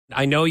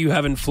I know you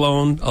haven't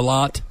flown a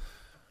lot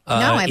No,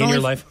 I've in only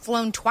your life.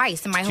 flown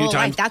twice in my whole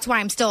life. That's why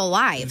I'm still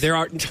alive. There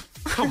are...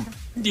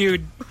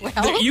 Dude,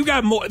 you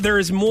got more. There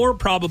is more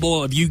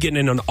probable of you getting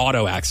in an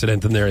auto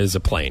accident than there is a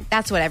plane.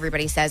 That's what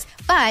everybody says.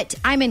 But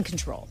I'm in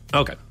control.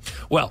 Okay.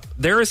 Well,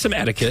 there is some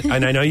etiquette,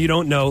 and I know you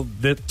don't know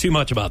too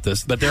much about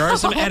this, but there are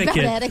some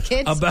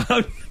etiquette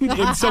about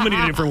in so many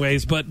different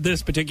ways. But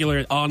this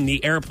particular on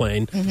the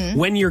airplane,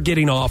 when you're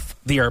getting off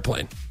the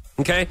airplane,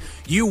 okay,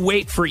 you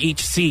wait for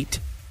each seat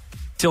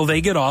till they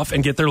get off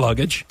and get their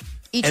luggage.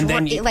 Each and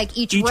then each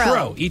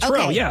row. Each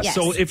row, yeah. Yes.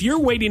 So if you're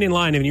waiting in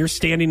line and you're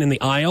standing in the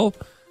aisle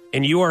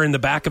and you are in the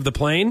back of the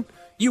plane,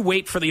 you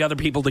wait for the other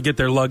people to get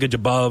their luggage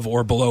above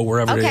or below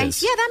wherever it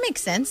is. Yeah, that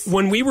makes sense.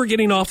 When we were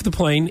getting off the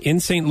plane in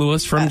St.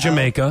 Louis from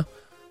Jamaica,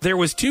 there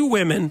was 2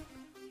 women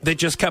that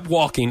just kept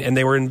walking, and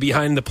they were in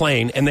behind the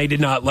plane, and they did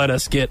not let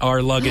us get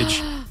our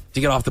luggage to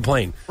get off the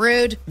plane.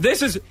 Rude.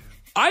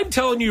 I'm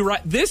telling you, right,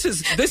 this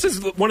is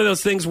one of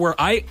those things where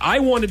I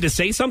wanted to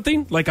say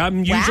something. Like,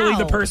 I'm usually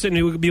the person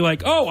who would be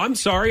like, oh, I'm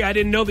sorry, I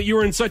didn't know that you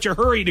were in such a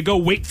hurry to go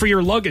wait for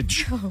your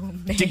luggage.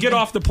 To get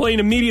off the plane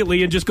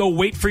immediately and just go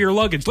wait for your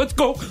luggage.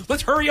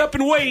 Let's hurry up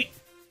and wait.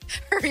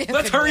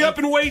 Let's hurry up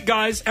and wait,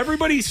 guys.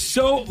 Everybody's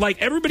so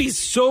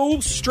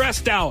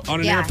stressed out on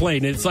an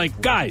airplane. It's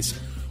like, guys,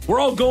 we're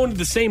all going to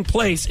the same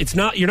place.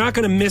 You're not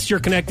going to miss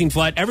your connecting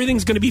flight.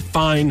 Everything's going to be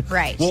fine.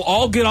 Right. We'll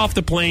all get off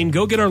the plane,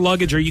 go get our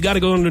luggage, or you got to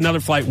go into another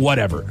flight,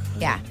 whatever.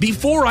 Yeah.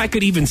 Before I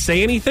could even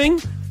say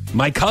anything,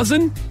 my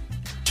cousin,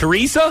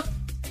 Teresa,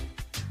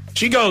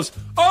 she goes,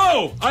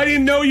 oh, I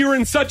didn't know you were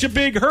in such a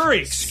big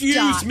hurry.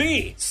 Excuse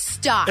me.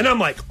 Stop. And I'm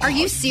like, are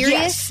you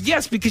serious?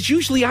 Yes, because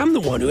usually I'm the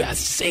one who has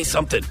to say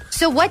something.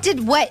 So what did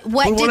the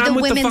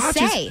women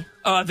say?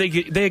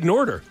 They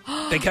ignored her.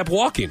 They kept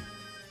walking.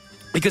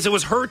 Because it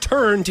was her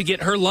turn to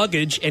get her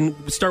luggage and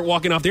start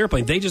walking off the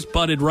airplane. They just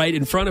butted right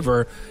in front of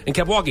her and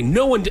kept walking.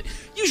 No one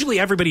usually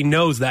everybody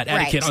knows that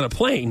etiquette on a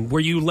plane where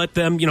you let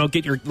them,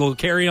 get your little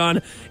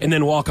carry-on and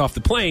then walk off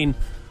the plane.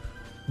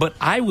 But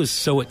I was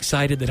so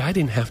excited that I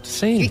didn't have to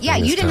say anything. Yeah,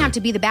 you didn't have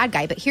to be the bad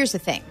guy, but here's the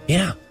thing.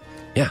 Yeah.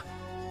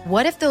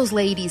 What if those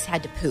ladies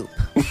had to poop?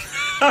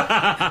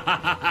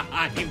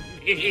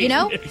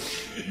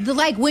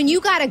 When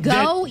you gotta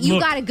go,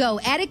 gotta go.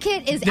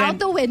 Etiquette is out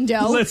the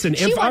window. Listen,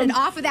 she wanted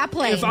off of that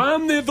plane. If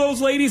I'm those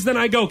ladies, then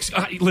I go,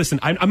 listen,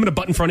 I'm going to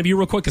butt in front of you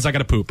real quick because I got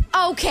to poop.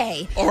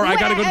 Okay. Or I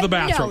got to go to the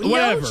bathroom.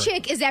 Whatever. No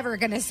chick is ever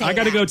going to say I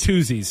got to go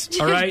twosies,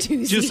 all right?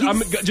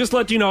 Just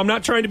let you know, I'm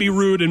not trying to be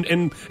rude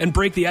and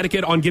break the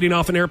etiquette on getting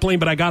off an airplane,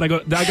 but I got to go.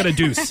 I got to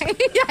deuce.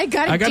 I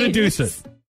got to deuce it.